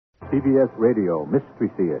CBS Radio Mystery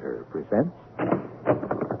Theater presents...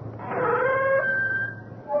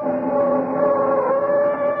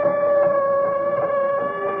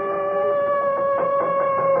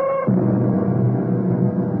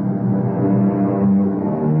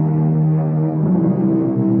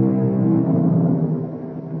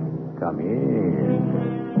 Come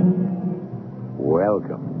in.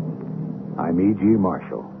 Welcome. I'm E.G.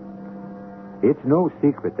 Marshall. It's no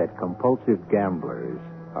secret that compulsive gamblers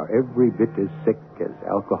are every bit as sick as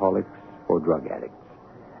alcoholics or drug addicts.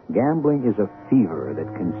 Gambling is a fever that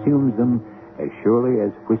consumes them as surely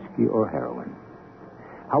as whiskey or heroin.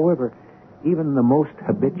 However, even the most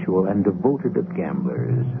habitual and devoted of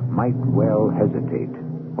gamblers might well hesitate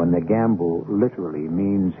when the gamble literally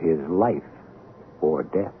means his life or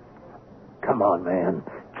death. Come on, man.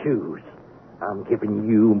 Choose. I'm giving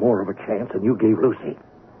you more of a chance than you gave Lucy.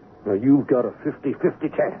 Now, you've got a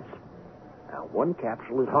 50-50 chance. Now, one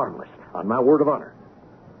capsule is harmless, on my word of honor.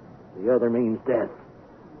 The other means death.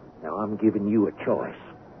 Now, I'm giving you a choice.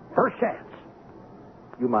 First chance.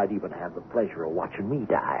 You might even have the pleasure of watching me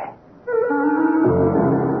die.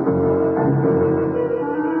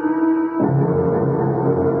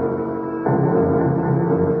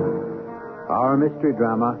 Our mystery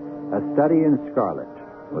drama, A Study in Scarlet,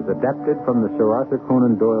 was adapted from the Sir Arthur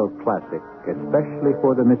Conan Doyle classic, especially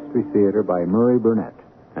for the Mystery Theater by Murray Burnett,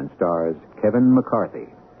 and stars Kevin McCarthy.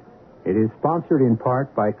 It is sponsored in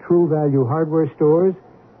part by True Value Hardware Stores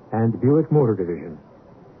and Buick Motor Division.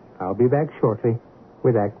 I'll be back shortly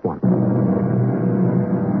with Act One.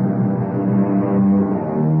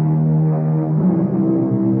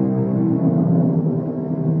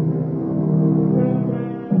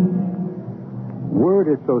 Word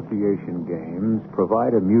association games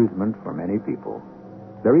provide amusement for many people.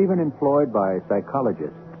 They're even employed by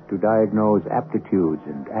psychologists to diagnose aptitudes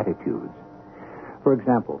and attitudes. For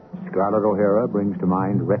example, Scarlett O'Hara brings to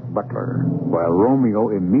mind Rhett Butler, while Romeo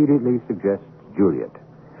immediately suggests Juliet.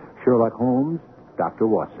 Sherlock Holmes, Dr.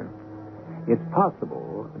 Watson. It's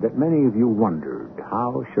possible that many of you wondered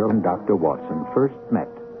how Sherlock and Dr. Watson first met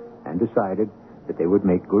and decided that they would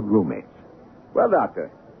make good roommates. Well,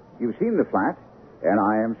 Doctor, you've seen the flat, and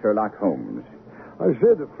I am Sherlock Holmes. I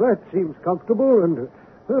said the flat seems comfortable, and,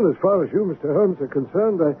 well, as far as you, Mr. Holmes, are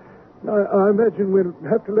concerned, I imagine we'll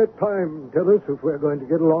have to let time tell us if we're going to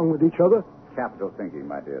get along with each other. Capital thinking,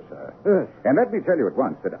 my dear sir. Yes. And let me tell you at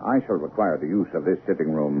once that I shall require the use of this sitting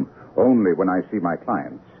room only when I see my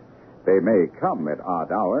clients. They may come at odd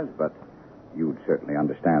hours, but you'd certainly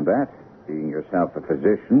understand that, being yourself a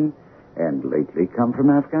physician and lately come from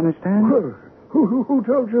Afghanistan. Well, who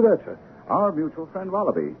told you that, sir? Our mutual friend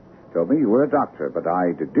Wallaby told me you were a doctor, but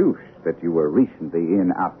I deduced that you were recently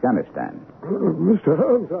in Afghanistan. Mr.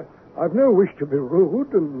 Holmes, I've no wish to be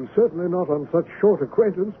rude, and certainly not on such short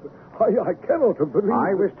acquaintance, but I cannot have believed...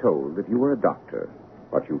 I was told that you were a doctor,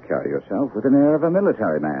 but you carry yourself with an air of a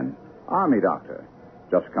military man. Army doctor.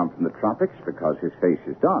 Just come from the tropics because his face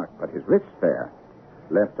is dark, but his wrist's fair.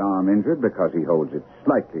 Left arm injured because he holds it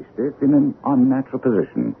slightly stiff in an unnatural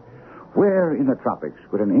position. Where in the tropics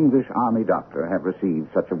would an English army doctor have received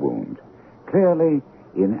such a wound? Clearly,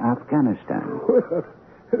 in Afghanistan. Well,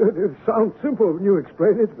 it sounds simple when you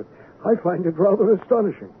explain it, but I find it rather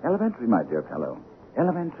astonishing. Elementary, my dear fellow.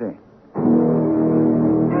 Elementary.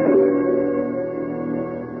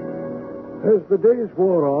 As the days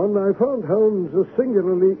wore on, I found Holmes a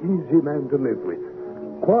singularly easy man to live with.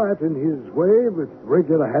 Quiet in his way, with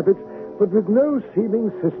regular habits, but with no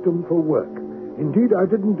seeming system for work. Indeed, I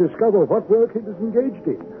didn't discover what work he was engaged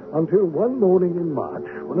in until one morning in March,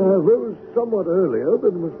 when I arose somewhat earlier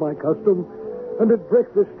than was my custom, and at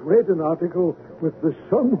breakfast read an article with the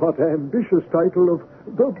somewhat ambitious title of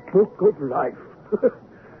The Book of Life.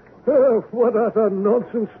 Oh, what utter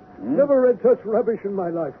nonsense. Never read such rubbish in my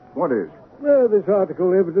life. What is? This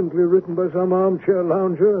article evidently written by some armchair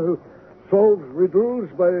lounger who solves riddles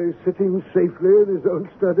by sitting safely in his own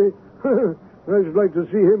study. I should like to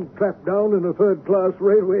see him clapped down in a third-class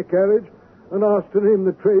railway carriage and asked to name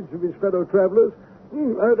the trades of his fellow travelers.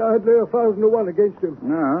 I'd lay 1,000 to 1 against him.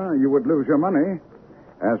 No, you would lose your money.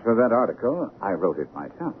 As for that article, I wrote it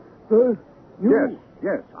myself. You?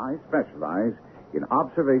 Yes. I specialize in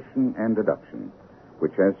observation and deduction,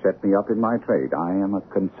 which has set me up in my trade. I am a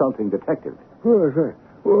consulting detective.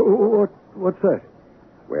 What's that?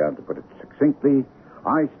 Well, to put it succinctly,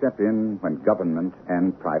 I step in when government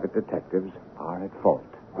and private detectives are at fault.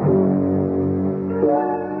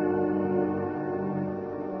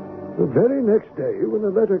 The very next day, when a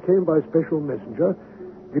letter came by special messenger,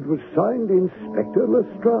 it was signed Inspector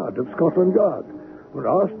Lestrade of Scotland Yard. and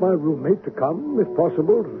asked my roommate to come, if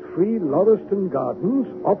possible, to 3 Lauriston Gardens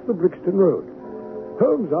off the Brixton Road.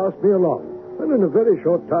 Holmes asked me along, and in a very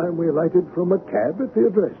short time we alighted from a cab at the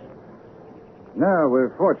address. No,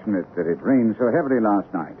 we're fortunate that it rained so heavily last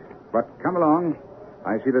night. But come along.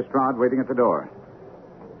 I see Lestrade waiting at the door.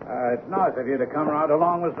 It's nice of you to come right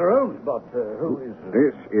along, Mr. Holmes, but who is...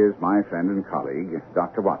 This is my friend and colleague,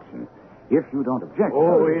 Dr. Watson. If you don't object...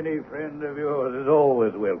 Oh, any friend of yours is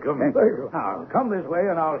always welcome. Thank you. Now, come this way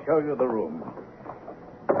and I'll show you the room.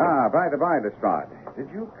 By the by, Lestrade, did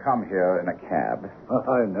you come here in a cab?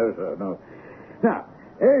 No, sir, no. Now,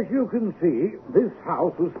 as you can see, this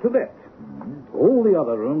house was to let. All the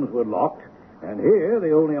other rooms were locked, and here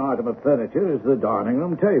the only item of furniture is the dining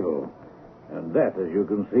room table. And that, as you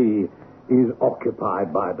can see, is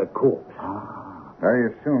occupied by the corpse.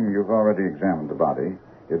 I assume you've already examined the body.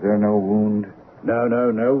 Is there no wound? No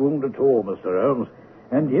wound at all, Mr. Holmes.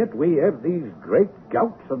 And yet we have these great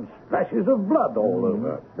gouts and splashes of blood all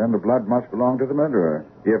over. Then the blood must belong to the murderer,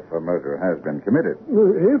 if a murder has been committed.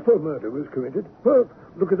 If a murder was committed, well,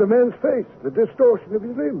 look at the man's face, the distortion of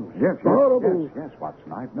his limbs. Yes, horrible. Yes,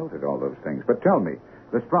 Watson, I've noted all those things. But tell me,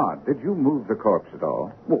 Lestrade, did you move the corpse at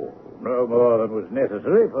all? Oh, no more than was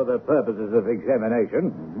necessary for the purposes of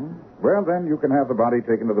examination. Well, then you can have the body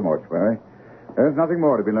taken to the mortuary. There's nothing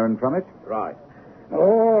more to be learned from it. Right.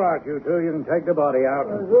 All right, you two, you can take the body out.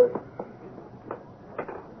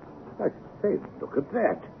 I say, look at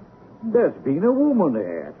that. There's been a woman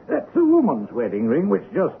there. That's a woman's wedding ring which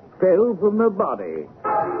just fell from the body.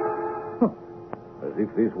 As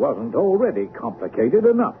if this wasn't already complicated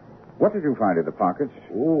enough. What did you find in the pockets?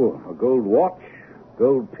 Oh, a gold watch,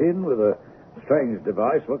 gold pin with a strange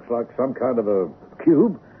device, looks like some kind of a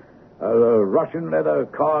cube, a Russian leather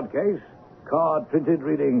card case, card printed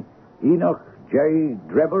reading Enoch J.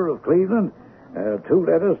 Drebber of Cleveland, 2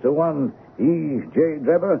 letters to one E. J.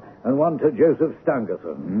 Drebber and one to Joseph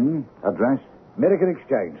Stangerson. Address? American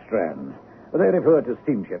Exchange, Strand. They refer to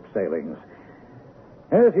steamship sailings.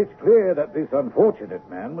 Yes, it's clear that this unfortunate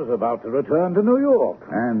man was about to return to New York.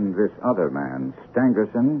 And this other man,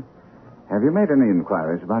 Stangerson, have you made any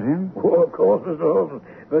inquiries about him? Oh, of course, Mr. Holmes,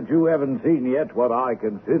 but you haven't seen yet what I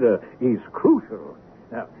consider is crucial.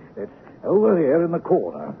 Now, it's over here in the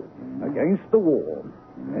corner, against the wall.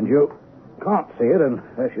 And you can't see it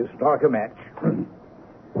unless you strike a match.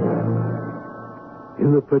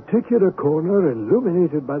 In the particular corner,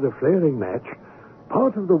 illuminated by the flaring match,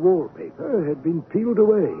 part of the wallpaper had been peeled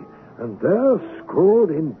away, and there,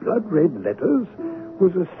 scrawled in blood-red letters,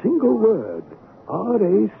 was a single word,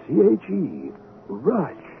 R-A-C-H-E,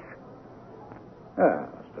 Rush.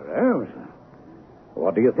 Mr. Holmes,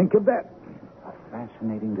 what do you think of that? A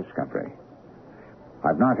fascinating discovery.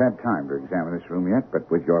 I've not had time to examine this room yet, but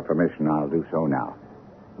with your permission, I'll do so now.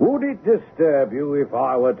 Would it disturb you if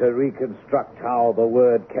I were to reconstruct how the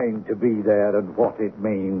word came to be there and what it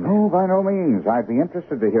means? Oh, by no means. I'd be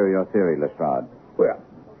interested to hear your theory, Lestrade. Well,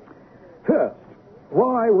 first,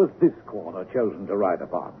 why was this corner chosen to write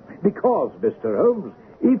upon? Because, Mr. Holmes,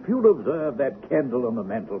 if you'll observe that candle on the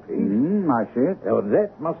mantelpiece... I see it. Now,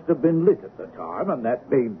 that must have been lit at the time, and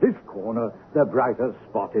that made this corner the brightest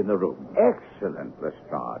spot in the room. Excellent,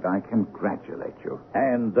 Lestrade. I congratulate you.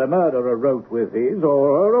 And the murderer wrote with his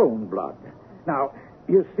or her own blood. Now,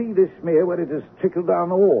 you see this smear where it has trickled down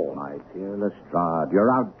the wall? My dear Lestrade,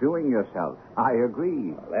 you're outdoing yourself. I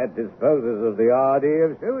agree. Well, that disposes of the idea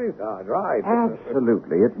of suicide, right?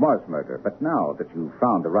 Absolutely. It was murder. But now that you've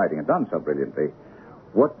found the writing and done so brilliantly,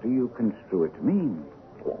 what do you construe it to mean?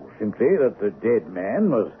 Well, simply that the dead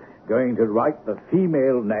man was going to write the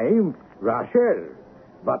female name, Rachel,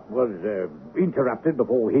 but was interrupted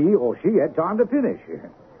before he or she had time to finish.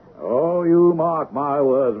 Oh, you mark my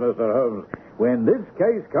words, Mr. Holmes. When this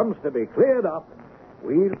case comes to be cleared up,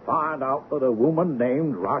 we'll find out that a woman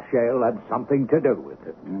named Rachel had something to do with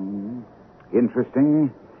it.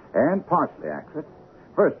 Interesting and partially accurate.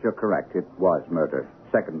 First, you're correct. It was murder.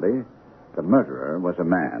 Secondly, the murderer was a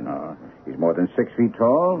man. He's more than 6 feet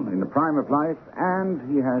tall, in the prime of life, and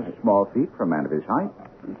he has small feet for a man of his height.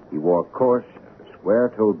 He wore coarse,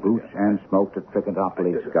 square-toed boots and smoked a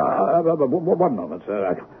Trichinopoly cigar. One moment,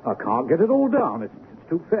 sir. I can't get it all down. It's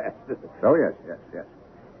too fast. Oh, yes.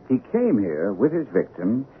 He came here with his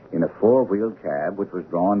victim in a 4-wheeled cab, which was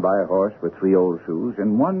drawn by a horse with 3 old shoes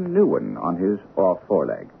and 1 new one on his off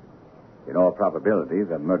foreleg. In all probability,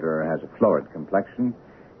 the murderer has a florid complexion,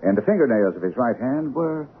 and the fingernails of his right hand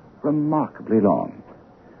were remarkably long.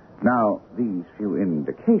 Now, these few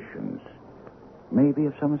indications may be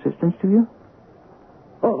of some assistance to you?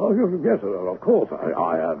 Oh, yes, of course.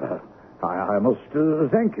 I must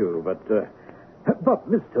thank you, but But,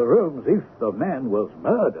 Mr. Holmes, if the man was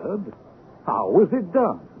murdered, how was it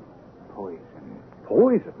done? Poison.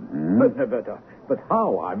 Poison? Hmm? But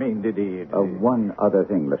how? I mean, did he... One other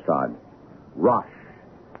thing, Lestrade. Rache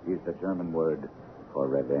is the German word for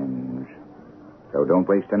revenge. So don't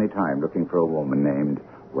waste any time looking for a woman named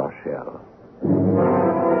Rochelle.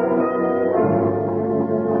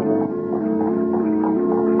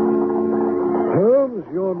 Holmes,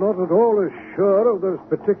 you're not at all as sure of those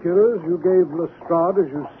particulars you gave Lestrade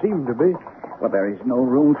as you seem to be. Well, there is no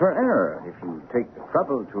room for error. If you take the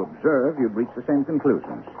trouble to observe, you'd reach the same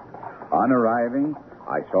conclusions. On arriving,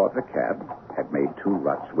 I saw the cab had made 2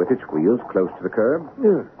 ruts with its wheels close to the curb.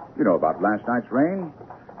 Yeah. You know about last night's rain?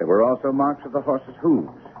 There were also marks of the horse's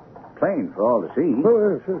hooves. Plain for all to see.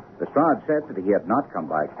 Oh, yes, yes. Lestrade said that he had not come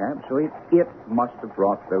by cab, so it must have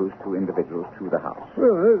brought those 2 individuals to the house.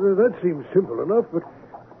 Well, that seems simple enough, but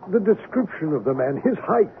the description of the man, his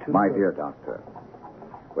height... My dear doctor,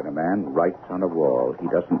 when a man writes on a wall, he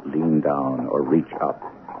doesn't lean down or reach up.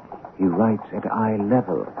 He writes at eye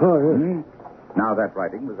level. Oh, yes. Now that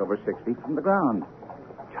writing was over 6 feet from the ground.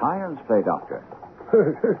 Child's play, doctor.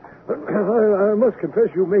 I must confess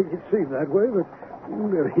you make it seem that way, but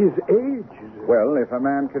his age... Well, if a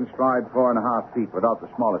man can stride 4.5 feet without the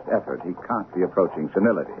smallest effort, he can't be approaching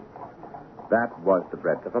senility. That was the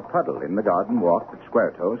breadth of a puddle in the garden walk that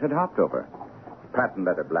Square Toes had hopped over. Patent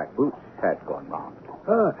leather black boots had gone round.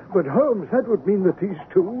 But Holmes, that would mean that these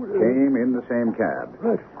 2... Came in the same cab.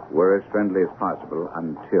 Right. Were as friendly as possible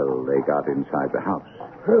until they got inside the house.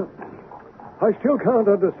 Well, I still can't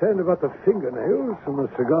understand about the fingernails and the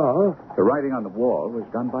cigar. The writing on the wall was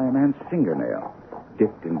done by a man's fingernail,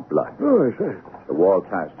 dipped in blood. Oh, I see. The wall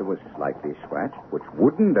plaster was slightly scratched, which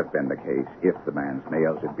wouldn't have been the case if the man's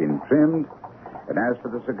nails had been trimmed. And as for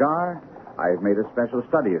the cigar, I've made a special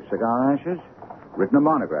study of cigar ashes, written a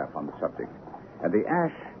monograph on the subject. And the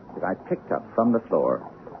ash that I picked up from the floor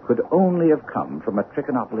could only have come from a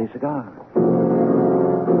Trichinopoly cigar.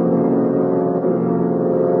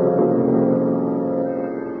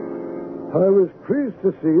 I was pleased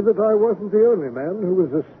to see that I wasn't the only man who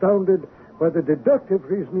was astounded by the deductive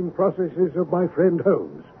reasoning processes of my friend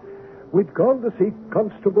Holmes. We'd gone to see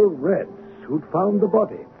Constable Reds, who'd found the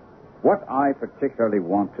body. What I particularly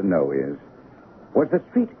want to know is, was the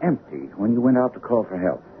street empty when you went out to call for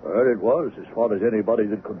help? Well, it was, as far as anybody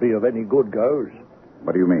that could be of any good goes.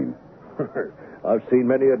 What do you mean? I've seen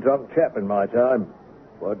many a drunk chap in my time,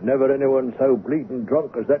 but never anyone so bleeding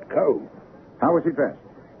drunk as that cove. How was he dressed?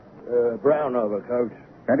 Brown overcoat.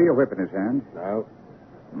 Had he a whip in his hand? No.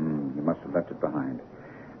 He must have left it behind.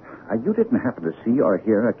 You didn't happen to see or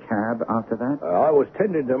hear a cab after that? I was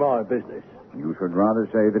tending to my business. You should rather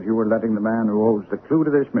say that you were letting the man who holds the clue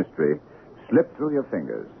to this mystery slip through your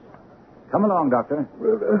fingers. Come along, Doctor.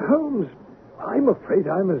 Well, Holmes, I'm afraid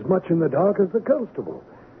I'm as much in the dark as the constable.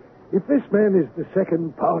 If this man is the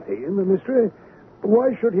second party in the mystery,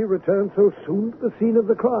 why should he return so soon to the scene of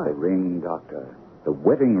the The crime? ring, Doctor. The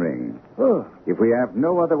wedding ring. Oh, If we have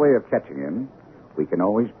no other way of catching him, we can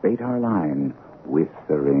always bait our line with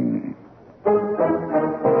the ring.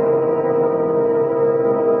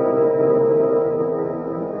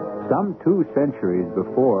 Some 2 centuries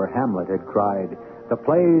before, Hamlet had cried, "The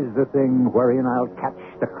play's the thing wherein I'll catch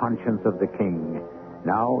the conscience of the king."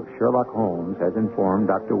 Now, Sherlock Holmes has informed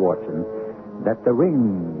Dr. Watson that the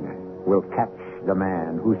ring will catch the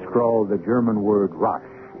man who scrawled the German word Rache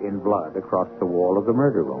in blood across the wall of the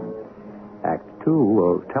murder room. Act 2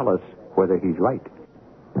 will tell us whether he's right.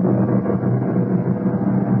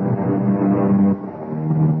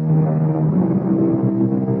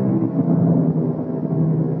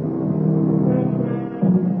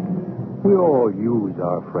 We all use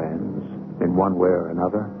our friends in one way or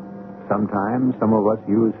another. Sometimes some of us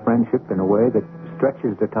use friendship in a way that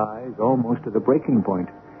stretches the ties almost to the breaking point.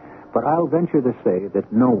 But I'll venture to say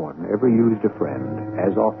that no one ever used a friend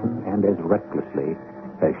as often and as recklessly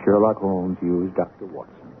as Sherlock Holmes used Dr.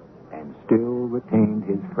 Watson, and still retained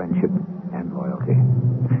his friendship and loyalty.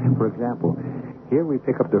 For example, here we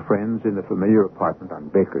pick up the friends in the familiar apartment on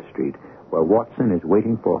Baker Street, where Watson is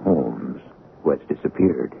waiting for Holmes, who has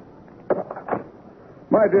disappeared.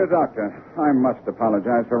 My dear doctor, I must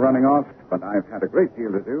apologize for running off, but I've had a great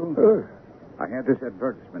deal to do. I had this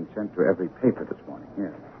advertisement sent to every paper this morning.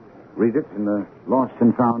 Here. Read it in the Lost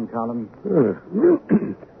and Found column.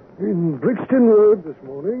 In Brixton Road this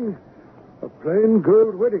morning, a plain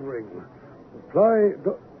gold wedding ring. Apply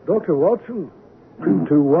Dr. Watson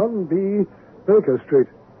to 1B Baker Street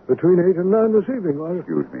between 8 and 9 this evening.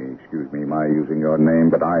 Excuse me, my using your name,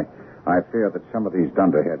 but I fear that some of these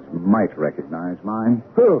dunderheads might recognize mine.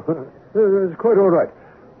 Oh, that's quite all right.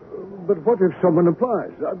 But what if someone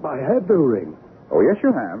applies? I had no ring. Oh, yes,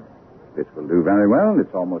 you have. This will do very well.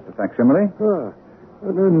 It's almost a facsimile. Ah.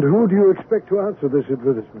 And who do you expect to answer this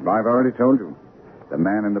advertisement? I've already told you. The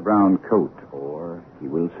man in the brown coat, or he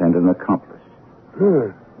will send an accomplice.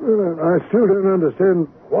 Well, I still don't understand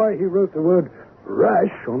why he wrote the word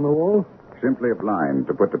rash on the wall. Simply a blind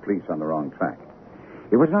to put the police on the wrong track.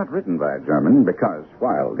 It was not written by a German because,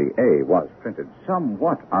 while the A was printed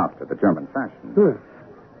somewhat after the German fashion,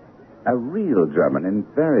 a real German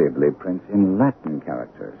invariably prints in Latin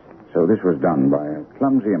characters. So this was done by a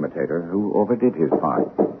clumsy imitator who overdid his part.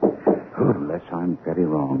 Unless I'm very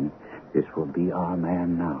wrong, this will be our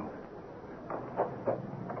man now.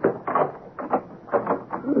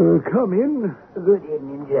 Come in. Good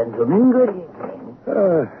evening, gentlemen. Good evening.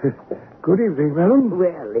 Good evening, madam.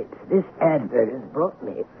 Well, it's this advert has brought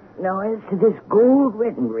me. Now, as to this gold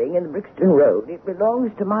wedding ring in the Brixton Road, it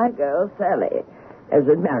belongs to my girl, Sally. As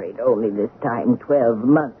was married only this time 12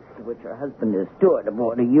 months, to which her husband is steward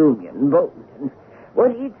aboard a Union boat. And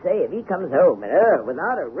what he'd say if he comes home and her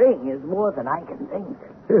without a ring is more than I can think.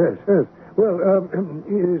 Yes. Well,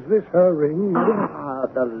 is this her ring, madam? Ah,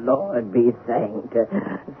 the Lord be thanked.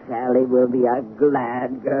 Sally will be a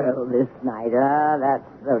glad girl this night. Ah, that's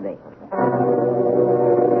the ring.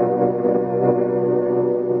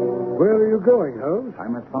 Where are you going, Holmes? I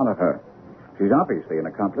must follow her. She's obviously an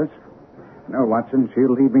accomplice. No, Watson,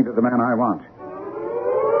 she'll lead me to the man I want.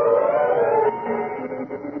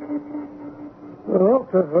 Well,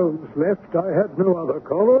 after Holmes left, I had no other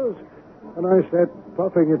callers, and I sat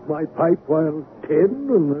puffing at my pipe while 10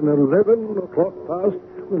 and then 11 o'clock passed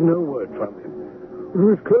with no word from him. It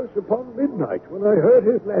was close upon midnight when I heard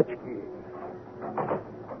his latchkey.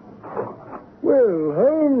 Well,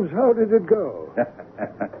 Holmes, how did it go?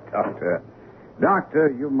 Doctor,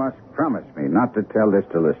 you must promise me not to tell this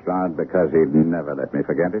to Lestrade because he'd never let me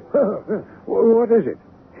forget it. What is it?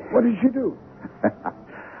 What did she do?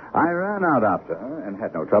 I ran out after her and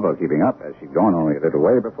had no trouble keeping up, as she'd gone only a little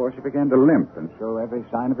way before she began to limp and show every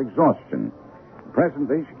sign of exhaustion.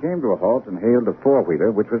 Presently, she came to a halt and hailed a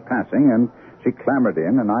four-wheeler which was passing, and she clambered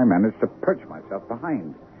in, and I managed to perch myself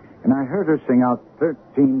behind. And I heard her sing out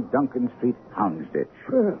 13 Duncan Street, Houndsditch.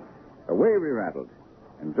 Away we rattled.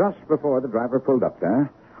 And just before the driver pulled up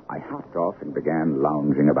there, I hopped off and began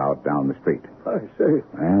lounging about down the street. I say.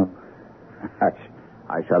 Well,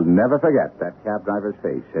 I shall never forget that cab driver's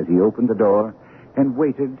face as he opened the door and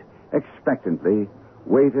waited expectantly,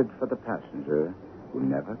 waited for the passenger who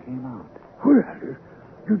never came out. Well,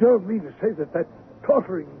 you don't mean to say that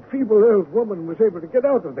tottering, feeble old woman was able to get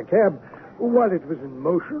out of the cab while it was in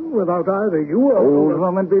motion without either you or... Old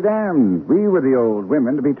woman be damned. We were the old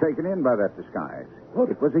women to be taken in by that disguise. What?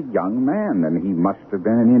 It was a young man, and he must have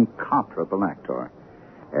been an incomparable actor.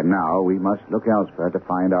 And now we must look elsewhere to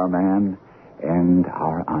find our man and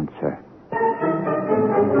our answer.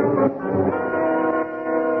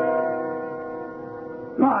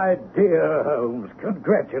 My dear Holmes,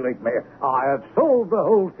 congratulate me. I have solved the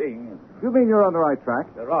whole thing. You mean you're on the right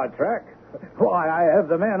track? The right track? Why, I have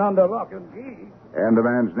the man under lock and key. And the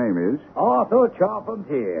man's name is? Arthur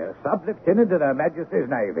Charpentier, sub-lieutenant in Her Majesty's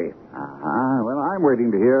Navy. Well, I'm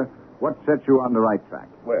waiting to hear what sets you on the right track.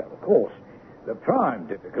 Well, of course, the prime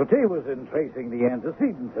difficulty was in tracing the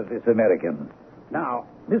antecedents of this American. Now,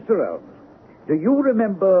 Mr. Holmes, do you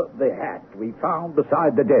remember the hat we found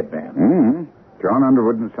beside the dead man? Mm-hmm. John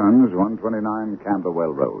Underwood & Sons, 129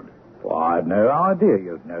 Camberwell Road. Well, I'd no idea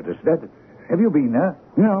you'd noticed that. Have you been there?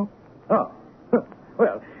 No. Oh.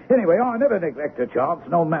 Well, anyway, I never neglect a chance,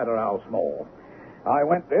 no matter how small. I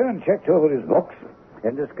went there and checked over his books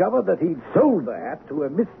and discovered that he'd sold the hat to a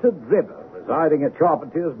Mr. Drebber residing at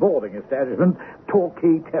Charpentier's boarding establishment,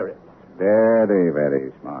 Torquay Terrace. Very,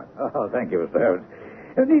 very smart. Oh, thank you, Mr. Holmes.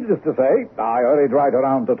 Needless to say, I hurried right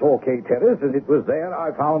around to Torquay Terrace, and it was there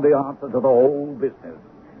I found the answer to the whole business.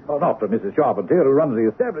 Well, not from Mrs. Charpentier, who runs the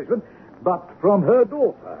establishment, but from her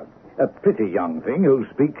daughter, a pretty young thing who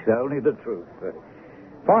speaks only the truth.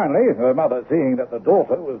 Finally, her mother, seeing that the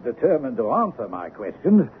daughter was determined to answer my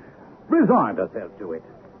questions, resigned herself to it.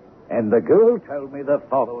 And the girl told me the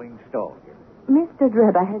following story. Mr.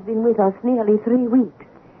 Drebber has been with us nearly 3 weeks.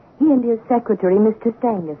 He and his secretary, Mr.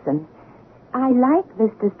 Stangerson. I like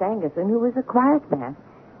Mr. Stangerson, who is a quiet man.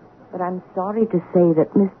 But I'm sorry to say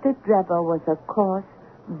that Mr. Drebber was a coarse,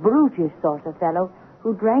 brutish sort of fellow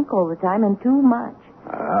who drank all the time and too much.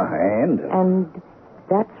 And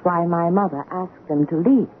that's why my mother asked them to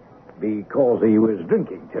leave. Because he was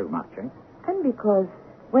drinking too much, eh? And because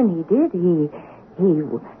when he did, he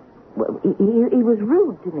was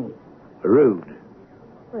rude to me. Rude?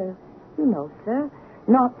 Well, you know, sir,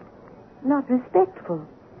 not respectful.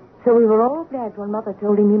 So we were all glad when Mother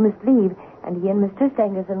told him he must leave, and he and Mr.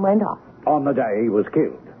 Stangerson went off. On the day he was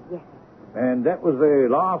killed? Yes. And that was the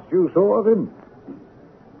last you saw of him?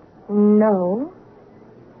 No.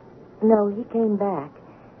 No, he came back.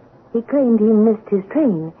 He claimed he missed his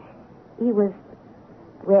train. He was...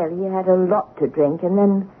 Well, he had a lot to drink, and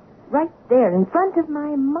then right there in front of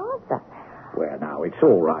my mother... Well, now, it's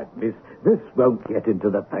all right, miss. This won't get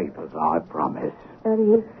into the papers, I promise.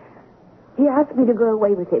 He asked me to go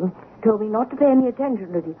away with him, told me not to pay any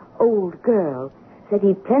attention to the old girl, said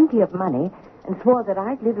he'd plenty of money, and swore that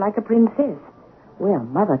I'd live like a princess. Well,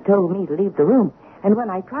 Mother told me to leave the room, and when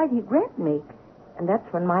I tried, he grabbed me. And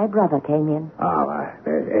that's when my brother came in.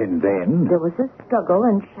 And then? There was a struggle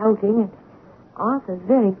and shouting, and Arthur's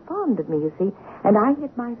very fond of me, you see, and I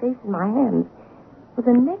hid my face in my hands. Well,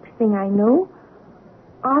 the next thing I know,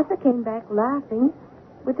 Arthur came back laughing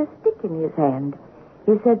with a stick in his hand.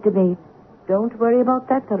 He said to me, "Don't worry about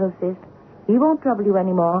that fellow, sis. He won't trouble you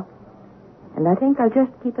anymore." And I think I'll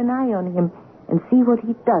just keep an eye on him and see what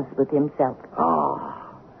he does with himself.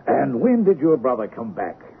 And when did your brother come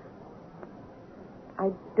back? I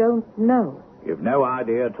don't know. You've no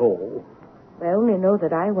idea at all? I only know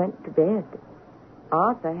that I went to bed.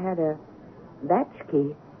 Arthur had a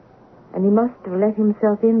latchkey, and he must have let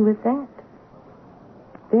himself in with that.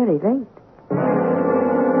 Very late.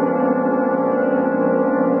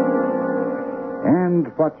 And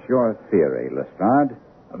what's your theory, Lestrade?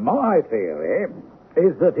 My theory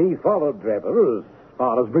is that he followed Drebber as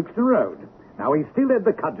far as Brixton Road. Now, he still had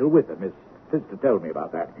the cudgel with him. His sister told me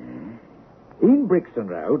about that. In Brixton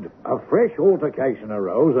Road, a fresh altercation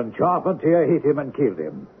arose and Charpentier hit him and killed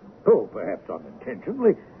him. Oh, perhaps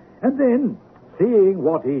unintentionally. And then, seeing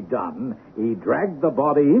what he'd done, he dragged the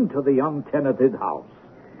body into the untenanted house.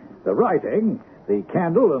 The writing, the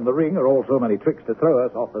candle, and the ring are all so many tricks to throw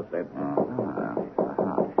us off the scent.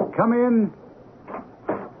 Come in.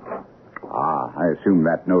 I assume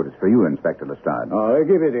that note is for you, Inspector Lestrade.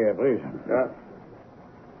 Give it here, please.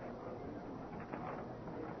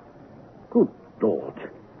 Good Lord.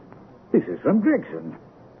 This is from Drixon.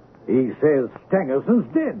 He says Stangerson's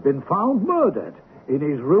dead, been found murdered in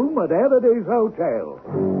his room at Everdy's Hotel.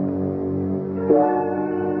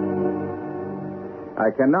 I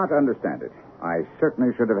cannot understand it. I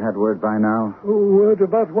certainly should have had word by now. Word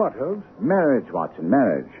about what, Holmes? Marriage, Watson,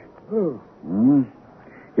 marriage. Oh.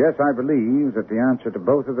 Yes, I believe that the answer to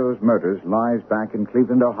both of those murders lies back in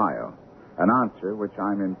Cleveland, Ohio. An answer which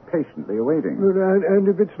I'm impatiently awaiting. And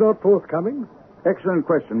if it's not forthcoming? Excellent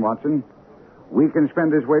question, Watson. We can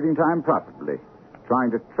spend this waiting time profitably, trying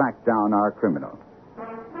to track down our criminal.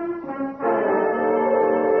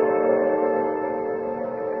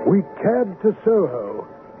 We cabbed to Soho,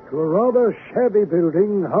 to a rather shabby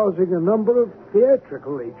building housing a number of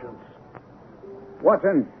theatrical agents.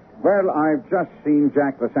 Watson, well, I've just seen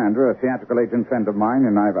Jack Lysander, a theatrical agent friend of mine,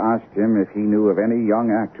 and I've asked him if he knew of any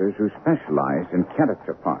young actors who specialized in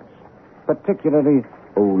character parts, particularly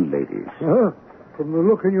old ladies. From the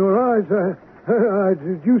look in your eyes, I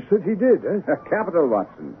deduce that he did, eh? Capital,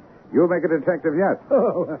 Watson. You'll make a detective yet.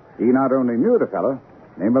 Oh. He not only knew the fellow,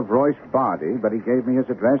 name of Royce Bardi, but he gave me his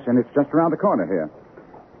address, and it's just around the corner here.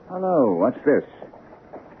 Hello, what's this?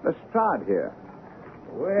 Lestrade here.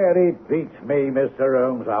 Well, it beats me, Mr.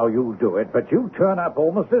 Holmes, how you do it, but you turn up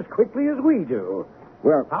almost as quickly as we do.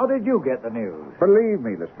 Well, how did you get the news? Believe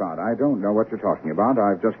me, Lestrade, I don't know what you're talking about.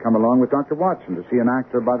 I've just come along with Dr. Watson to see an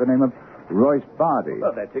actor by the name of Royce Bardi.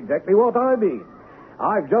 Well, that's exactly what I mean.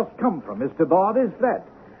 I've just come from Mr. Bardi's flat.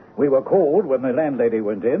 We were called when the landlady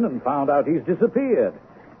went in and found out he's disappeared.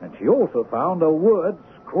 And she also found a word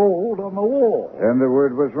scrawled on the wall. And the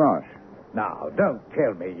word was Roche. Now, don't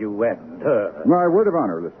tell me you and her. My word of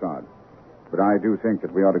honor, Lestrade. But I do think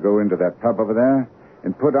that we ought to go into that pub over there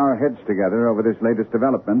and put our heads together over this latest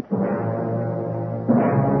development.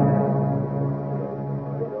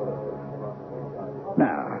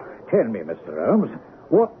 Now, tell me, Mr. Holmes,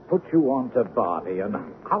 what put you on to Bardi, and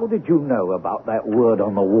how did you know about that word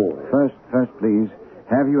on the wall? First, please,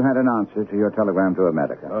 have you had an answer to your telegram to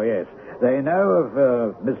America? Oh, yes. They know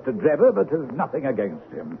of Mr. Drebber, but there's nothing against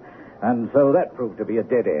him. And so that proved to be a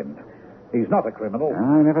dead end. He's not a criminal.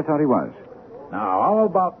 I never thought he was. Now, how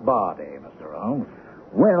about Bardi, Mr. Holmes?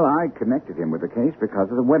 Well, I connected him with the case because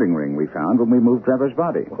of the wedding ring we found when we moved Drebber's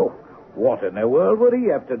body. Oh, what in the world would he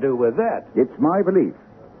have to do with that? It's my belief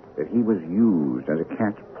that he was used as a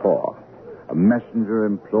cat's paw, a messenger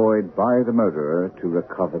employed by the murderer to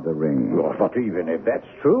recover the ring. Oh, but even if that's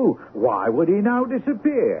true, why would he now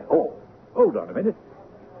disappear? Oh, hold on a minute.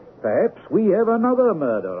 Perhaps we have another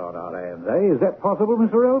murder on our hands, eh? Is that possible,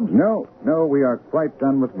 Mr. Holmes? No, we are quite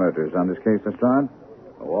done with murders on this case, Lestrade.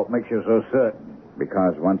 What makes you so certain?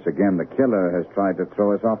 Because once again the killer has tried to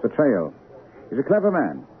throw us off the trail. He's a clever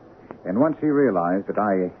man. And once he realized that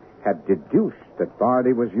I had deduced that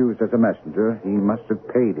Bardi was used as a messenger, he must have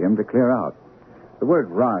paid him to clear out. The word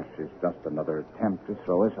rush is just another attempt to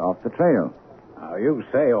throw us off the trail. Now, you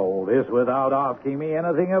say all this without asking me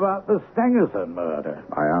anything about the Stangerson murder.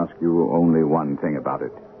 I ask you only one thing about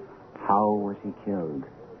it. How was he killed?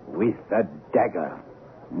 With a dagger.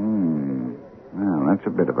 Well, that's a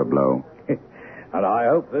bit of a blow. And I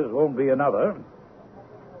hope this won't be another.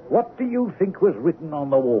 What do you think was written on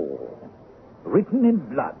the wall? Written in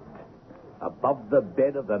blood, above the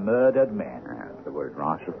bed of the murdered man. The word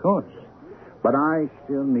rush, of course. But I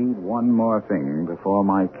still need one more thing before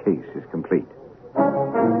my case is complete.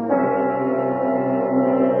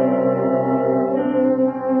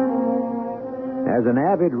 As an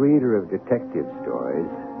avid reader of detective stories,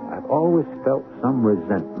 I've always felt some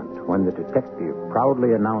resentment when the detective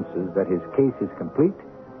proudly announces that his case is complete,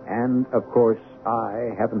 and, of course,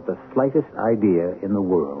 I haven't the slightest idea in the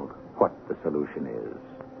world what the solution is.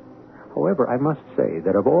 However, I must say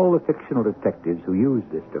that of all the fictional detectives who use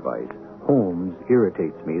this device, Holmes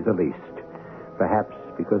irritates me the least. Perhaps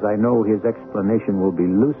because I know his explanation will be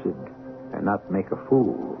lucid and not make a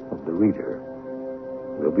fool of the reader.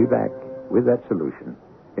 We'll be back with that solution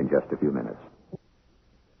in just a few minutes.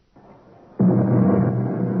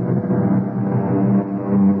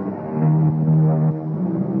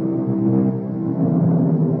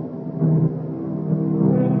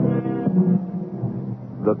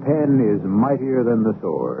 The pen is mightier than the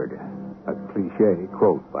sword. A cliche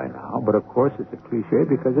quote by now, but of course it's a cliche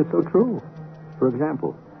because it's so true. For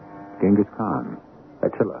example, Genghis Khan,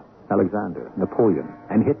 Attila, Alexander, Napoleon,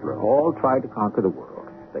 and Hitler all tried to conquer the world.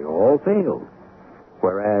 They all failed.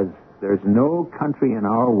 Whereas there's no country in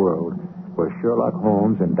our world where Sherlock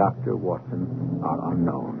Holmes and Dr. Watson are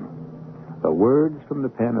unknown. The words from the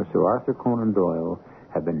pen of Sir Arthur Conan Doyle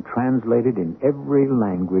have been translated in every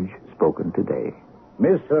language spoken today.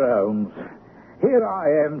 Mr. Holmes, here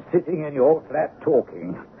I am sitting in your flat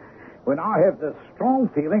talking, when I have the strong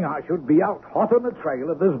feeling I should be out hot on the trail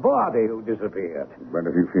of this Bardi who disappeared. But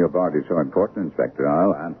if you feel Bardi's so important, Inspector,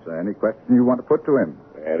 I'll answer any question you want to put to him.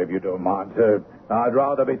 Well, if you don't mind, sir, I'd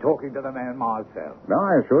rather be talking to the man myself. No,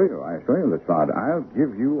 I assure you, Lestrade, I'll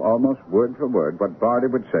give you almost word for word what Bardi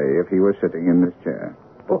would say if he were sitting in this chair.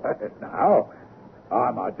 Well, now, I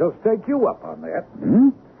might just take you up on that.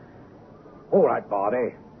 All right,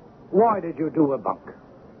 Bardi. Why did you do a bunk?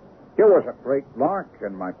 It was a great lark,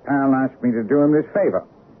 and my pal asked me to do him this favor.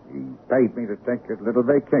 He paid me to take a little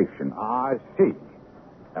vacation. I see.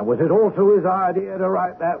 And was it also his idea to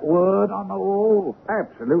write that word on the wall?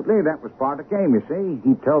 Absolutely. That was part of the game, you see.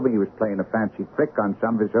 He told me he was playing a fancy trick on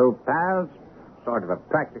some of his old pals, sort of a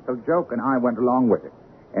practical joke, and I went along with it.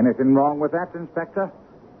 Anything wrong with that, Inspector?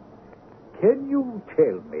 Can you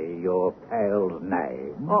tell me your pal's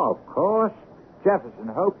name? Oh, of course. Jefferson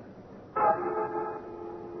Hope.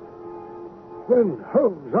 When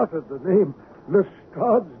Holmes uttered the name,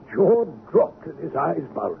 Lestrade's jaw dropped and his eyes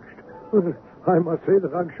bulged. I must say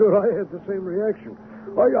that I'm sure I had the same reaction.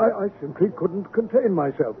 I simply couldn't contain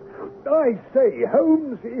myself. I say,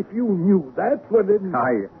 Holmes, if you knew that, well then...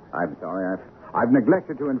 I'm sorry. I've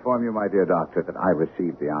neglected to inform you, my dear doctor, that I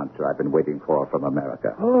received the answer I've been waiting for from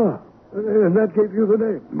America. Ah, and that gave you the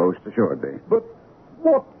name? Most assuredly. But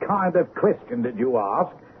what kind of question did you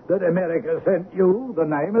ask that America sent you the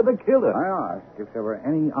name of the killer? I asked if there were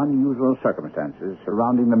any unusual circumstances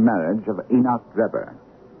surrounding the marriage of Enoch Drebber.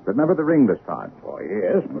 Remember the ring, Lestrade? Oh,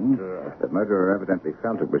 yes, but... The murderer evidently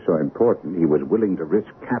felt it was so important he was willing to risk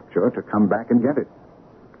capture to come back and get it.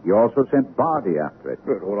 He also sent Bardi after it.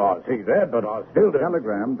 Well, I see that, but I still The don't...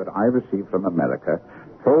 telegram that I received from America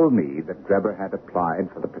told me that Drebber had applied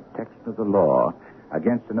for the protection of the law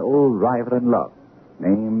against an old rival in love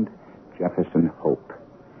named Jefferson Hope.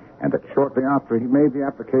 And that shortly after he made the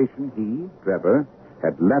application, he, Drebber,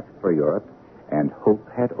 had left for Europe, and Hope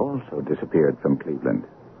had also disappeared from Cleveland.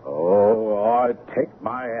 Oh, I take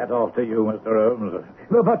my hat off to you, Mr. Holmes.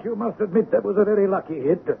 But you must admit that was a very lucky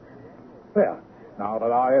hit. Well, now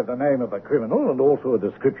that I have the name of the criminal and also a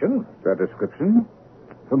description... A description?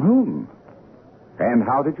 From whom? And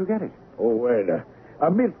how did you get it? Oh, well,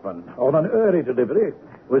 a milkman on an early delivery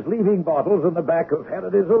was leaving bottles in the back of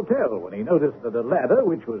Halliday's hotel when he noticed that a ladder,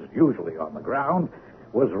 which was usually on the ground,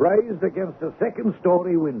 was raised against a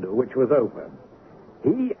second-story window, which was open.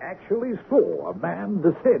 He actually saw a man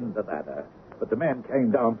descend the ladder, but the man came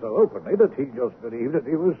down so openly that he just believed that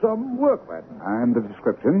he was some workman. And the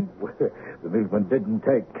description? Well, the milkman didn't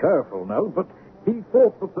take careful note, but he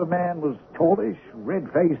thought that the man was tallish,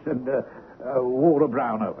 red-faced, and wore a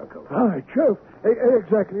brown overcoat. Hi, Sheriff.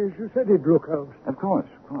 Exactly as you said he'd look, Holmes. Of course,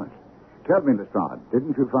 of course. Tell me, Lestrade,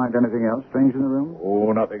 didn't you find anything else strange in the room?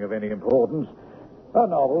 Oh, nothing of any importance. A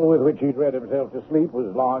novel with which he'd read himself to sleep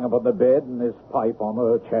was lying upon the bed, and his pipe on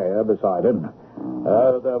a chair beside him.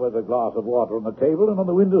 There was a glass of water on the table, and on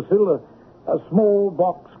the windowsill a small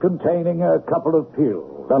box containing a couple of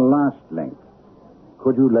pills. The last link.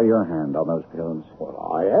 Could you lay your hand on those pills? Well,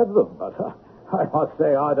 I have them, but I must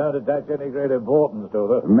say I don't attach any great importance to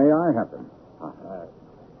them. May I have them?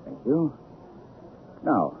 Thank you.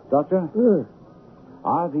 Now, Doctor,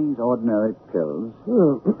 are these ordinary pills?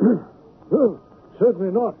 No, certainly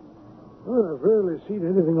not. Well, I've rarely seen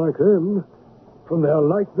anything like them. From their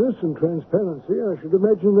lightness and transparency, I should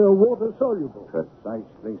imagine they're water-soluble.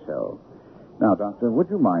 Precisely so. Now, Doctor, would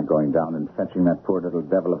you mind going down and fetching that poor little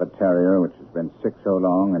devil of a terrier which has been sick so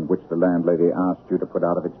long and which the landlady asked you to put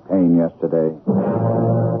out of its pain yesterday?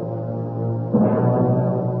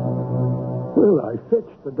 Well, I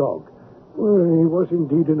fetched the dog. Well, he was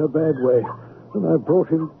indeed in a bad way, and I brought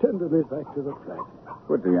him tenderly back to the flat.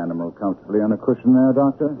 Put the animal comfortably on a cushion there,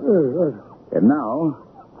 Doctor. And now,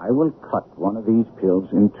 I will cut one of these pills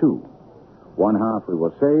in two. One half we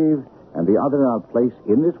will save, and the other I'll place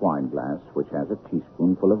in this wine glass, which has a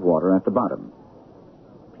teaspoonful of water at the bottom.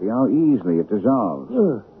 See how easily it dissolves.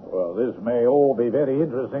 Well, this may all be very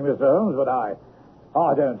interesting, Mr. Holmes, but I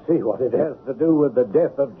don't see what it has to do with the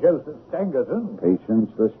death of Joseph Stangerson.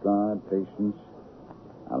 Patience, Lestrade, patience.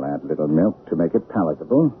 I'll add a little milk to make it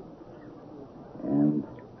palatable. And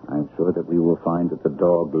I'm sure that we will find that the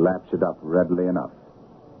dog laps it up readily enough.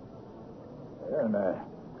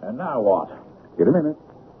 And now what? In a minute.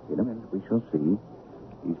 We shall see.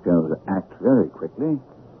 These pills act very quickly.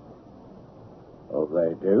 Oh,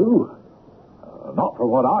 they do? Not from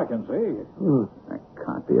what I can see. That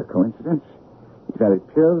can't be a coincidence. These very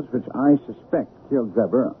pills which I suspect killed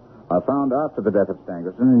Weber are found after the death of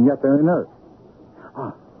Stangerson, and yet they're inert.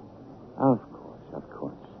 Of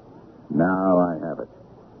course. Now I have it.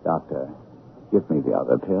 Doctor, give me the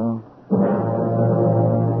other pill.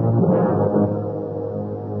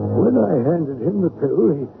 When I handed him the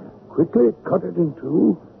pill, he quickly cut it in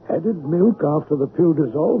two, added milk after the pill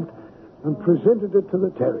dissolved, and presented it to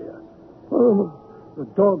the terrier. Oh, the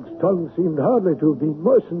dog's tongue seemed hardly to have been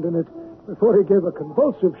moistened in it before he gave a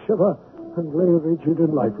convulsive shiver and lay rigid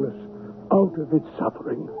and lifeless, out of its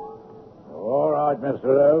suffering. All right,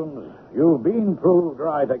 Mr. Holmes. You've been proved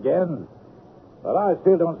right again. But I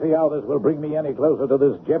still don't see how this will bring me any closer to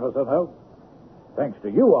this Jefferson Hope. Thanks to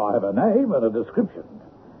you, I have a name and a description.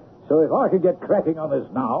 So if I could get cracking on this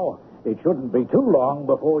now, it shouldn't be too long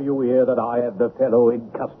before you hear that I have the fellow in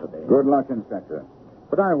custody. Good luck, Inspector.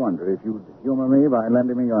 But I wonder if you'd humor me by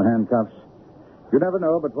lending me your handcuffs. You never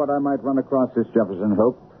know but what I might run across this Jefferson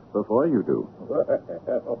Hope before you do. Well,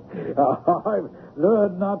 I've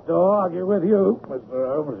learned not to argue with you, Mr.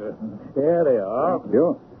 Holmes. Here they are. Thank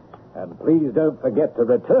you. And please don't forget to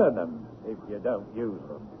return them if you don't use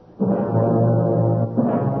them.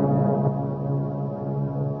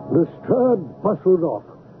 Lestrade bustled off.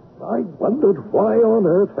 I wondered why on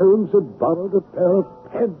earth Holmes had borrowed a pair of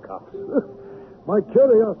handcuffs. My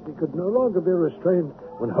curiosity could no longer be restrained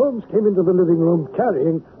when Holmes came into the living room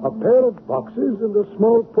carrying a pair of boxes and a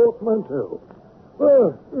small portmanteau.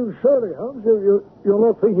 Well, surely, Holmes, you're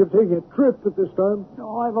not thinking of taking a trip at this time?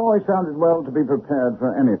 No, I've always found it well to be prepared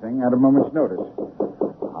for anything at a moment's notice.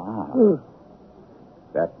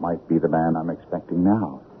 That might be the man I'm expecting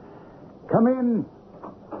now. Come in.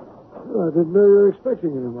 I didn't know you were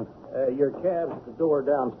expecting anyone. Your cab's at the door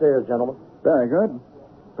downstairs, gentlemen. Very good.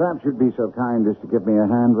 Perhaps you'd be so kind as to give me a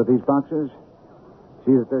hand with these boxes.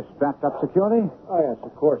 See that they're strapped up securely? Oh, yes,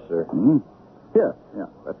 of course, sir. Here,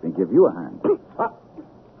 let me give you a hand.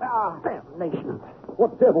 Damnation.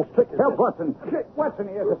 What devil's trick is Help, this? Watson. Watson,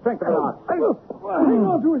 he has the strength of an ox. Hang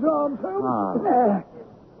on to his arms, Holmes.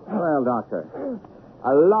 Well, Doctor,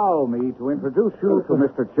 allow me to introduce you to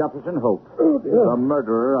Mr. Jefferson Hope, the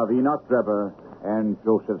murderer of Enoch Drebber and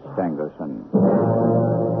Joseph Stangerson.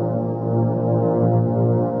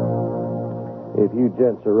 If you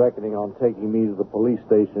gents are reckoning on taking me to the police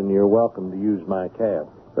station, you're welcome to use my cab.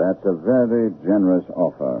 That's a very generous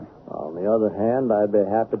offer. On the other hand, I'd be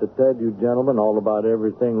happy to tell you gentlemen all about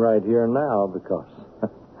everything right here and now, because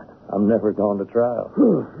I'm never going to trial.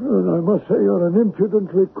 And I must say you're an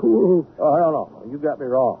impudently cool... Oh, no. You got me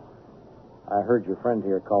wrong. I heard your friend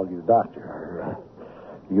here call you doctor.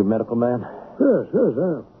 You a medical man? Yes, I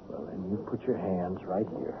am. Well, then you put your hands right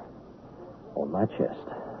here on my chest.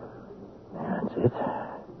 That's it.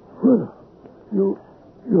 Well, you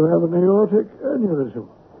have an aortic aneurysm.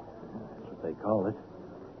 That's what they call it.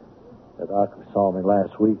 The doc who saw me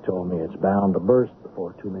last week told me it's bound to burst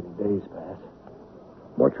before too many days pass.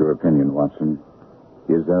 What's your opinion, Watson?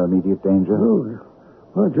 Is there immediate danger? Oh,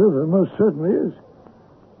 well, Joe, there most certainly is.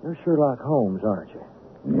 You're Sherlock Holmes, aren't you?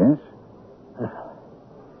 Yes?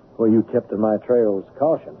 Well, you kept in my trail with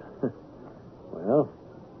caution. Well,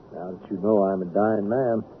 now that you know I'm a dying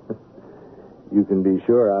man, you can be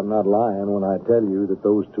sure I'm not lying when I tell you that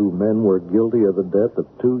those two men were guilty of the death of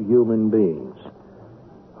two human beings.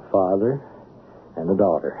 A father and a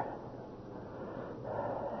daughter.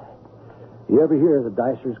 You ever hear of the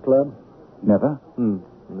Dicers Club? Never?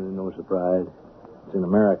 No surprise. It's in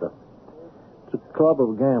America. It's a club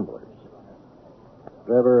of gamblers.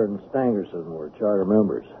 Trevor and Stangerson were charter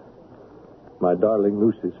members. My darling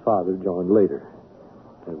Lucy's father joined later.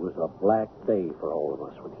 It was a black day for all of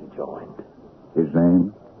us when he joined. His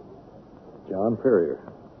name? John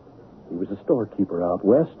Ferrier. He was a storekeeper out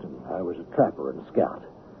west, and I was a trapper and scout.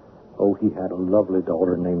 Oh, he had a lovely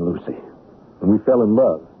daughter named Lucy. And we fell in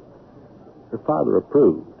love. Her father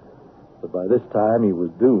approved. But by this time, he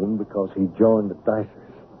was doomed because he joined the Dicers.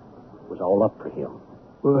 It was all up for him.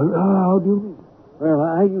 Well, how do you mean? Well,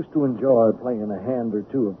 I used to enjoy playing a hand or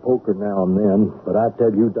two of poker now and then, but I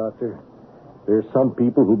tell you, Doctor, there's some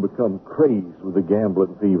people who become crazed with the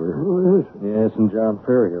gambling fever. Oh, yes. Yes, and John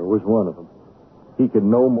Ferrier was one of them. He could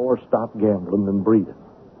no more stop gambling than breathing.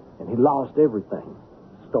 And he lost everything.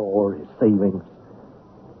 His store, his savings.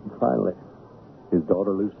 And finally, his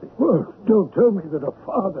daughter Lucy. Well, don't tell me that a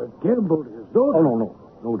father gambled his daughter. Oh,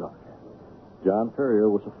 no, Doctor. John Ferrier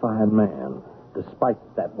was a fine man, despite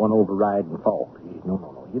that one overriding fault.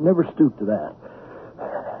 He never stooped to that.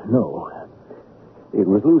 No. It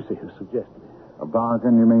was Lucy who suggested it. A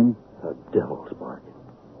bargain, you mean? A devil's bargain.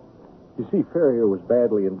 You see, Ferrier was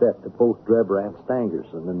badly in debt to both Drebber and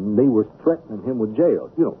Stangerson, and they were threatening him with jail.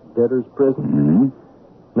 Debtor's prison.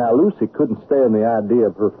 Mm-hmm. Now, Lucy couldn't stand the idea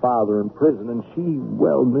of her father in prison, and she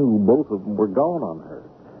well knew both of them were gone on her.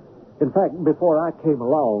 In fact, before I came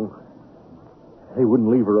along, they wouldn't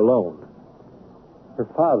leave her alone. Her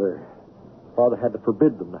father had to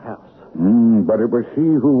forbid them the house. But it was she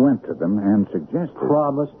who went to them and suggested...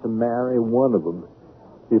 Promised to marry one of them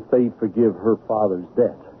if they'd forgive her father's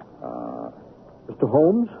debt. Mr.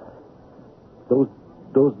 Holmes,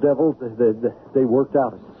 those devils, they worked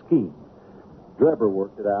out a scheme. Drebber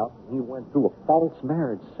worked it out. He went through a false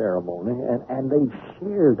marriage ceremony, and they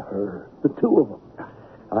shared her, the two of them.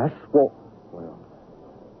 I swore... Well,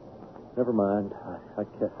 never mind. I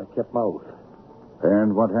kept my oath.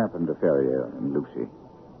 And what happened to Ferrier and Lucy?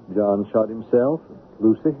 John shot himself.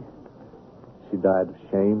 Lucy, she died of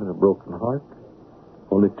shame and a broken heart.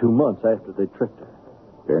 Only 2 months after they tricked her.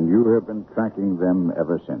 Then you have been tracking them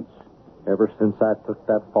ever since? Ever since I took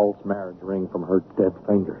that false marriage ring from her dead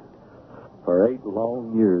finger. For 8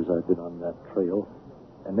 long years I've been on that trail,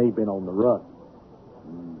 and they've been on the run.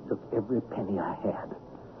 Took every penny I had.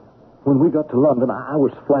 When we got to London, I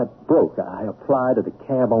was flat broke. I applied at a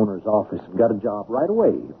cab owner's office and got a job right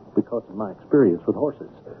away because of my experience with horses.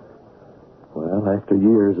 Well, after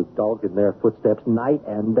years of dogging their footsteps night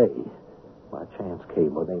and day, my chance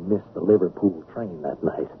came when they missed the Liverpool train that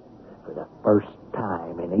night. For the first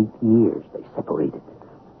time in 8 years, they separated.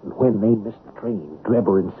 And when they missed the train,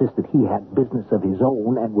 Drebber insisted he had business of his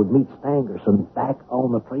own and would meet Stangerson back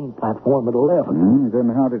on the train platform at 11. Then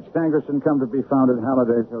how did Stangerson come to be found at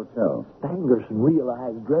Halliday's Hotel? Stangerson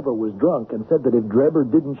realized Drebber was drunk and said that if Drebber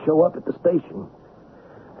didn't show up at the station,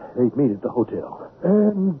 they'd meet at the hotel.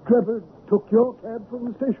 And Drebber took your cab from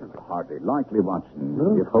the station? Hardly likely, Watson.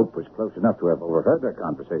 If Hope was close enough to have overheard their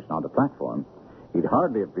conversation on the platform, he'd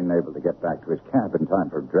hardly have been able to get back to his cab in time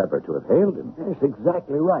for Drebber to have hailed him. That's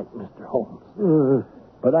exactly right, Mr. Holmes.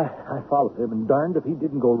 But I followed him, and darned if he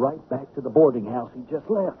didn't go right back to the boarding house he just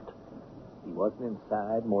left. He wasn't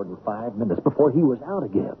inside more than 5 minutes before he was out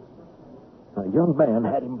again. A young man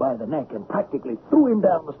had him by the neck and practically threw him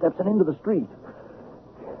down the steps and into the street.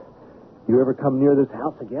 You ever come near this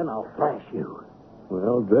house again, I'll flash you.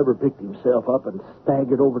 Well, Drebber picked himself up and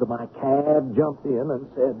staggered over to my cab, jumped in, and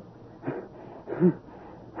said...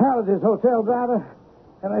 Halliday's hotel, driver.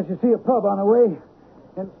 And I should see a pub on the way.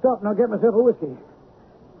 And stop and I'll get myself a whiskey.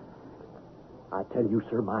 I tell you,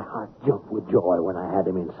 sir, my heart jumped with joy when I had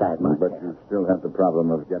him inside my But cab. you still have the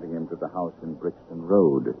problem of getting him to the house in Brixton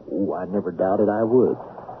Road. Oh, I never doubted I would.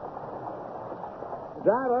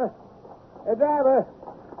 Driver. Hey, driver.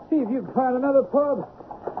 See if you can find another pub.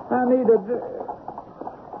 I need a...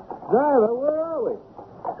 Driver, where are we?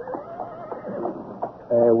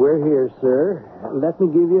 We're here, sir. Let me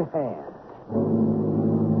give you a hand.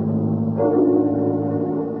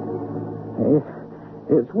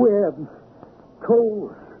 It's wet,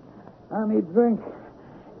 cold, I need drink.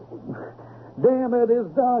 Damn, it is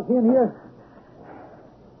dark in here.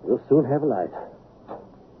 We'll soon have a light.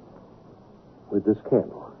 With this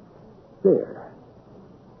candle. There.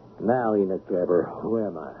 Now, Enoch Drebber, who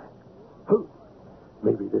am I? Who?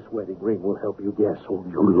 Maybe this wedding ring will help you guess. Oh,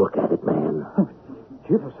 you look at it, man.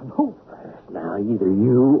 Jefferson, who? Now, either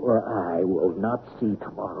you or I will not see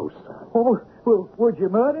tomorrow's sun. Oh, well, would you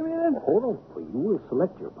murder me then? Hold on, for you will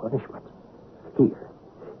select your punishment.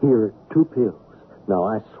 Here are 2 pills. Now,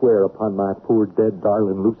 I swear upon my poor dead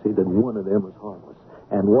darling Lucy that one of them is harmless.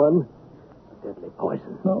 And one, deadly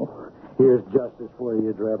poison. No. Here's justice for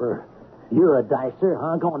you, Drebber. You're a dicer,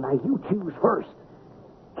 huh? Go on, now you choose first.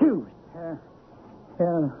 Choose.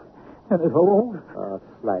 And if I won't? I'll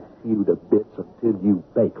slice you to bits until you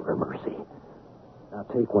beg for mercy. Now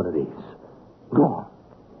take one of these. Go on.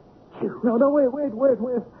 Choose. No, wait.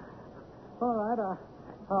 All right,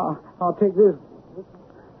 I'll take this.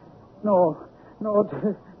 No,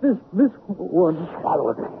 this one. Swallow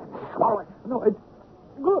it, man. Swallow it. No, it's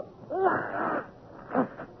good.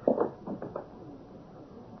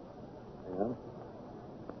 Yeah,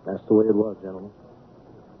 that's the way it was, gentlemen.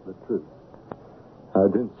 The truth.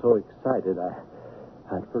 I've been so excited, I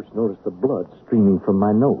first noticed the blood streaming from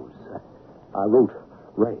my nose. I wrote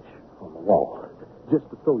rash on the wall, just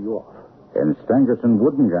to throw you off. And Stangerson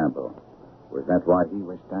wouldn't gamble. Was that why he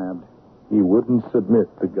was stabbed? He wouldn't submit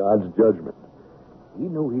to God's judgment. He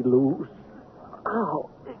knew he'd lose. Ow.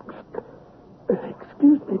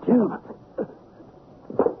 Excuse me, gentlemen.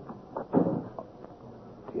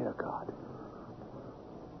 Dear God.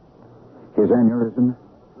 His aneurysm?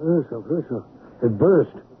 Yes. It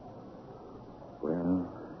burst. Well,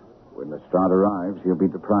 when the start arrives, he'll be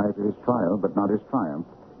deprived of his trial, but not his triumph,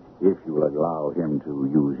 if you'll allow him to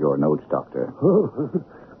use your notes, Doctor.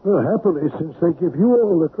 Well, happily, since they give you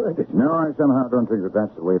all the credit. No, I somehow don't think that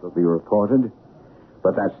that's the way it'll be reported.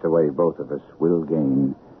 But that's the way both of us will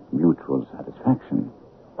gain mutual satisfaction.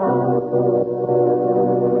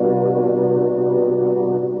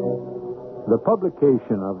 The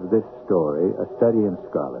publication of this story, A Study in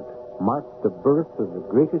Scarlet, marked the birth of the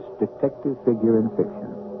greatest detective figure in fiction.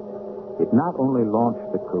 It not only launched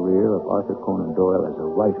the career of Arthur Conan Doyle as a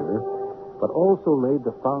writer, but also laid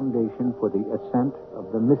the foundation for the ascent of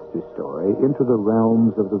the mystery story into the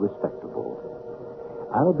realms of the respectable.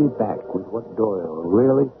 I'll be back with what Doyle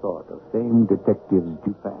really thought of famed detectives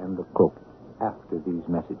Dupin and Lecoq after these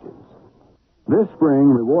messages. This spring,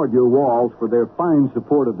 reward your walls for their fine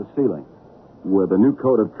support of the ceiling with a new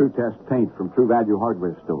coat of True Test paint from True Value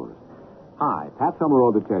Hardware Stores. Hi, Pat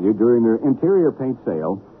Summerall to tell you, during their interior paint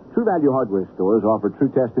sale, True Value Hardware Stores offer True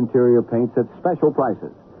Test interior paints at special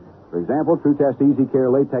prices. For example, True Test Easy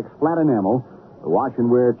Care Latex Flat Enamel, the wash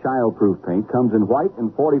and wear child-proof paint, comes in white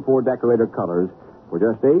and 44 decorator colors for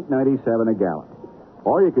just $8.97 a gallon.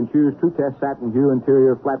 Or you can choose True Test Satin Hue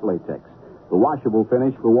Interior Flat Latex, the washable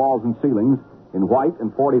finish for walls and ceilings, in white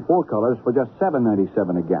and 44 colors for just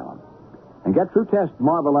 $7.97 a gallon. And get True Test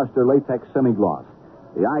Marble Luster Latex Semi-Gloss,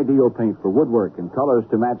 the ideal paint for woodwork in colors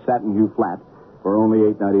to match Satin Hue Flat for only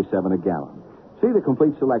 $8.97 a gallon. See the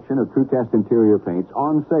complete selection of True Test interior paints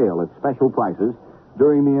on sale at special prices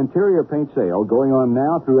during the interior paint sale going on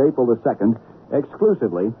now through April the 2nd,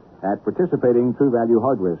 exclusively at participating True Value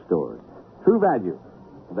hardware stores. True Value,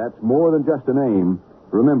 that's more than just a name.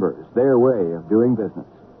 Remember, it's their way of doing business.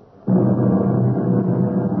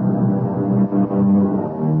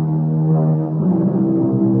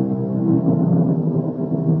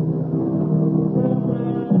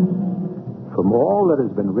 From all that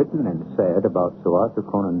has been written and said about Sir Arthur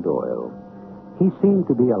Conan Doyle, he seemed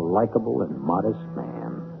to be a likable and modest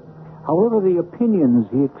man. However, the opinions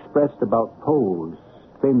he expressed about Poe's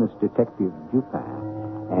famous detective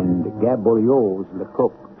Dupin and Gaboriau's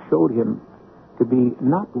Lecoq showed him to be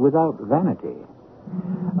not without vanity.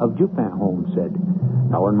 Of Dupin, Holmes said,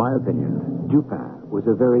 "Now, in my opinion, Dupin was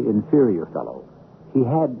a very inferior fellow. He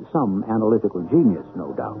had some analytical genius,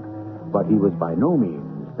 no doubt, but he was by no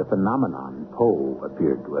means the phenomenon Poe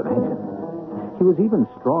appeared to imagine. He was even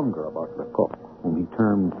stronger about Lecoq, whom he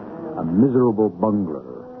termed a miserable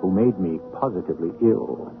bungler who made me positively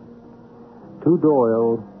ill. To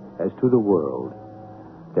Doyle, as to the world,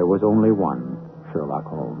 there was only one Sherlock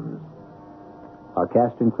Holmes." Our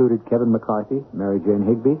cast included Kevin McCarthy, Mary Jane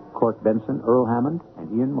Higby, Court Benson, Earl Hammond,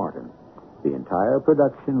 and Ian Martin. The entire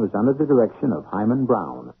production was under the direction of Hyman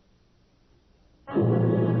Brown.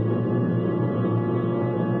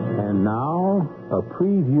 And now, a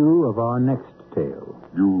preview of our next tale.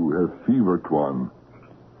 You have fever, Tuan.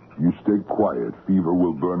 You stay quiet. Fever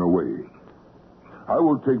will burn away. I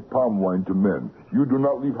will take palm wine to men. You do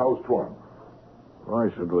not leave house, Tuan. Why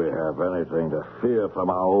should we have anything to fear from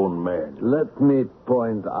our own men? Let me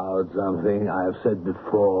point out something I have said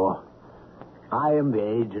before. I am the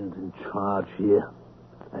agent in charge here,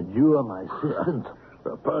 and you are my assistant.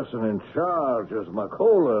 The person in charge is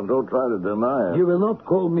McCullough, don't try to deny it. You will not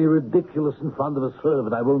call me ridiculous in front of a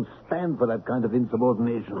servant. I won't stand for that kind of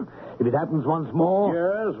insubordination. If it happens once more...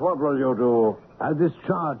 Yes, what will you do? I'll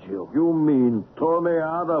discharge you. You mean throw me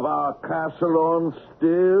out of our castle on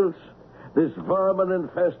stilts? This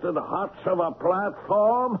vermin-infested hutch of a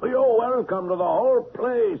platform? You're welcome to the whole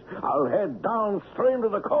place. I'll head downstream to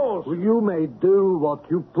the coast. Well, you may do what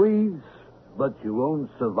you please, but you won't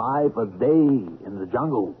survive a day in the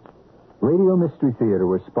jungle. Radio Mystery Theater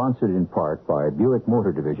was sponsored in part by Buick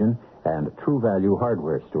Motor Division and True Value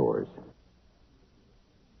Hardware Stores.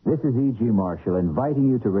 This is E.G. Marshall inviting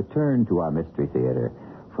you to return to our Mystery Theater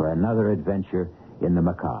for another adventure in the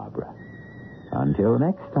macabre. Until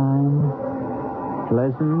next time,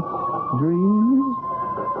 pleasant dreams.